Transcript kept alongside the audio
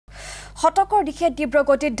শতকৰ দিশে তীব্ৰ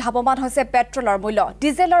গতিত ধাৱমান হৈছে পেট্ৰলৰ মূল্য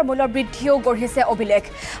ডিজেলৰ মূল্য বৃদ্ধিও গঢ়িছে অভিলেখ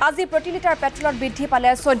আজি প্ৰতি লিটাৰ পেট্ৰলত বৃদ্ধি পালে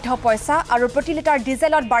 14 পইচা আৰু প্ৰতি লিটাৰ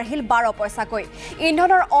ডিজেলত বাঢ়িল 12 পইচাকৈ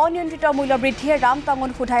ইন্ধনৰ অনিয়ন্ত্ৰিত মূল্য বৃদ্ধিয়ে ৰামটাঙন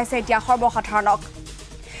খুধাইছে এতিয়া সৰ্বসাধাৰণক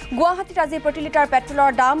গুৱাহাটীত আজি প্ৰতি লিটাৰ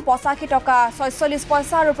পেট্ৰলৰ দাম 85 টকা 46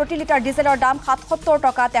 পইচা আৰু প্ৰতি লিটাৰ ডিজেলৰ দাম 77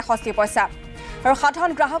 টকা 63 পইচা আৰু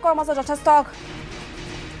সাধাৰণ গ্ৰাহকৰ মাজত যথেষ্ট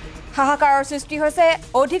হাহাকাৰৰ সৃষ্টি হৈছে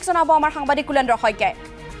অধিক জনাব আমাৰ সাংবাদিক কুলেন্দ্ৰ শইকীয়াই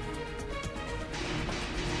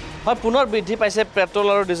হয় পুনৰ বৃদ্ধি পাইছে পেট্ৰল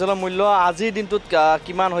আৰু ডিজেলৰ মূল্য আজিৰ দিনটোত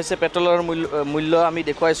কিমান হৈছে পেট্ৰলৰ মূল্য আমি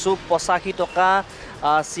দেখুৱাইছো 85 টকা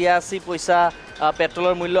 86 পইচা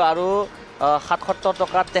পেট্ৰলৰ মূল্য আৰু 77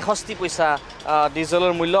 টকা 63 পইচা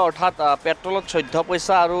ডিজেলৰ মূল্য অৰ্থাৎ পেট্ৰলত 14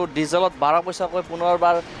 পইচা আৰু ডিজেলত 12 পইচাকৈ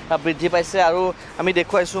পুনৰবাৰ বৃদ্ধি পাইছে আৰু আমি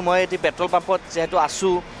দেখুৱাইছো মই এটি পেট্ৰল পাম্পত যেহেতু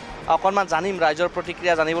আছো অকণমান জানিম ৰাইজৰ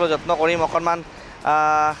প্ৰতিক্ৰিয়া জানিবলৈ যত্ন কৰিম অকণমান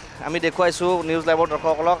আমি দেখুৱাইছো নিউজ লাইভৰ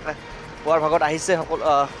দৰ্শকসকলক পুৱাৰ ভাগত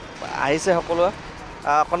আহিছে সকলো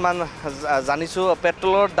অকণমান জানিছো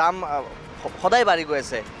পেট্ৰলৰ দাম সদায় বাঢ়ি গৈ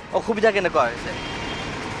আছে অসুবিধা কেনেকুৱা হৈছে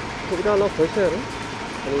সুবিধা অলপ হৈছে আৰু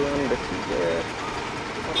ইমান বেছি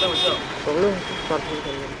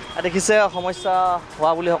দেখিছে সমস্যা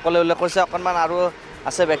হোৱা বুলি সকলোৱে উল্লেখ কৰিছে অকণমান আৰু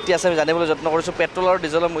আছে ব্যক্তি আছে আমি জানিবলৈ যত্ন কৰিছোঁ পেট্ৰল আৰু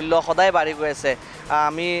ডিজেলৰ মূল্য সদায় বাঢ়ি গৈ আছে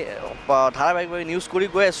আমি ধাৰাবাহিকভাৱে নিউজ কৰি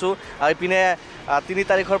গৈ আছোঁ আৰু ইপিনে 3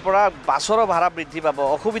 তাৰিখৰ পৰা বাছৰো ভাড়া বৃদ্ধি পাব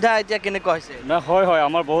অসুবিধা এতিয়া কেনেকুৱা হৈছে হয়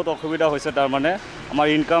আমাৰ বহুত অসুবিধা হৈছে তাৰমানে আমাৰ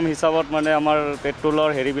ইনকাম হিচাপত মানে আমাৰ পেট্ৰলৰ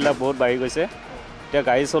হেৰিবিলাক বহুত বাঢ়ি গৈছে এতিয়া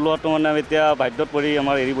গাড়ী চলোৱাটো মানে এতিয়া বাধ্যত পৰি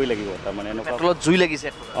আমাৰ এৰিবই লাগিব তাৰমানে এনেকুৱা পেট্ৰলত জুই লাগিছে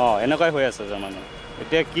এনেকুৱাই হৈ আছে তাৰমানে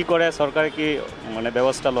এতিয়া কি কৰে চৰকাৰে কি মানে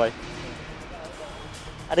ব্যৱস্থা লয়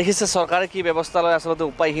দেখিছে চৰকাৰে কি ব্যৱস্থা লয় আচলতে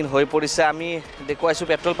উপায়হীন হৈ পৰিছে আমি দেখুৱাইছোঁ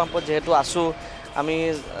পেট্ৰল পাম্পত যিহেতু আছোঁ আমি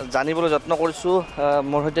জানিবলৈ যত্ন কৰিছোঁ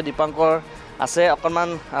মোৰ সৈতে দীপাংকৰ আছে অকণমান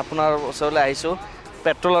আপোনাৰ ওচৰলৈ আহিছোঁ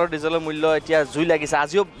পেট্ৰল আৰু ডিজেলৰ মূল্য এতিয়া জুই লাগিছে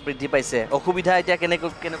আজিও বৃদ্ধি পাইছে অসুবিধা এতিয়া কেনেকুৱা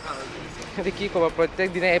এতিয়া কি ক'ব প্ৰত্যেক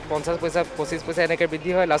দিনে 50 পইচা 25 পইচা এনেকৈ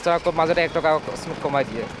বৃদ্ধি হয় লাষ্টত আকৌ মাজতে 1 টকা কমাই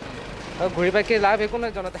দিয়ে আৰু ঘূৰি পাকি লাভ একো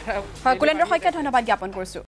নাই জনতা কুলেন্দ্ৰ শইকীয়া ধন্যবাদ জ্ঞাপন কৰিছোঁ